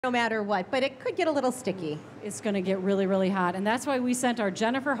no matter what, but it could get a little sticky. It's going to get really, really hot. And that's why we sent our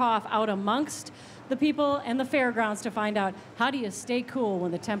Jennifer Hoff out amongst the people and the fairgrounds to find out, how do you stay cool when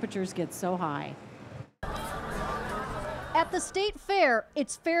the temperatures get so high? At the state fair,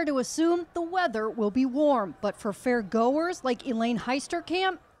 it's fair to assume the weather will be warm. But for fair goers like Elaine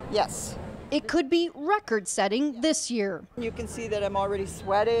Heisterkamp, yes, it could be record-setting this year. you can see that I'm already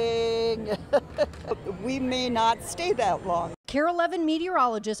sweating. We may not stay that long. KARE 11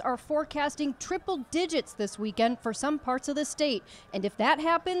 meteorologists are forecasting triple digits this weekend for some parts of the state. And if that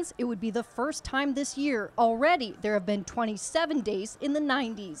happens, it would be the first time this year. Already, there have been 27 days in the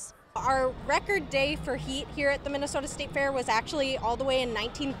 90s. Our record day for heat here at the Minnesota State Fair was actually all the way in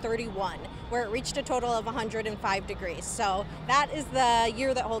 1931, where it reached a total of 105 degrees. So that is the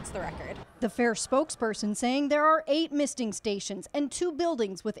year that holds the record. The fair spokesperson saying there are 8 misting stations and 2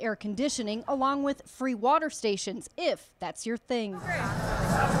 buildings with air conditioning, along with free water stations, if that's your thing.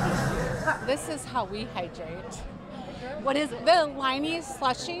 This is how we hydrate. What is it? The liney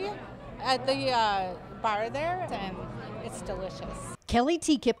slushy at the bar there, and it's delicious. Kelly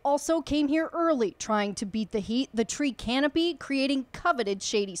Teakip also came here early, trying to beat the heat, the tree canopy creating coveted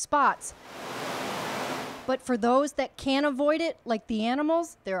shady spots. But for those that can't avoid it, like the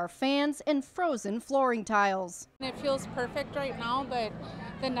animals, there are fans and frozen flooring tiles. It feels perfect right now, but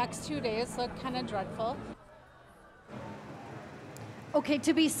the next 2 days look kind of dreadful. Okay,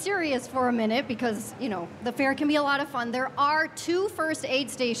 to be serious for a minute, because, you know, the fair can be a lot of fun, there are 2 first aid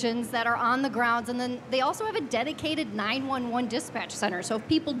stations that are on the grounds, and then they also have a dedicated 911 dispatch center. So if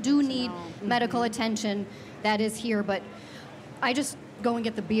people do need medical attention, that is here. But I just go and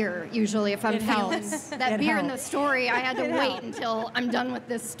get the beer, usually, if I'm feeling that beer in the story. I had to wait until I'm done with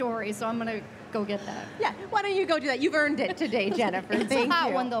this story, so I'm going to go get that. Yeah, why don't you go do that? You've earned it today, Jennifer. It's a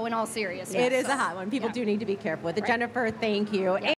hot one, though, in all seriousness. It is a hot one. People do need to be careful with it. Jennifer, thank you.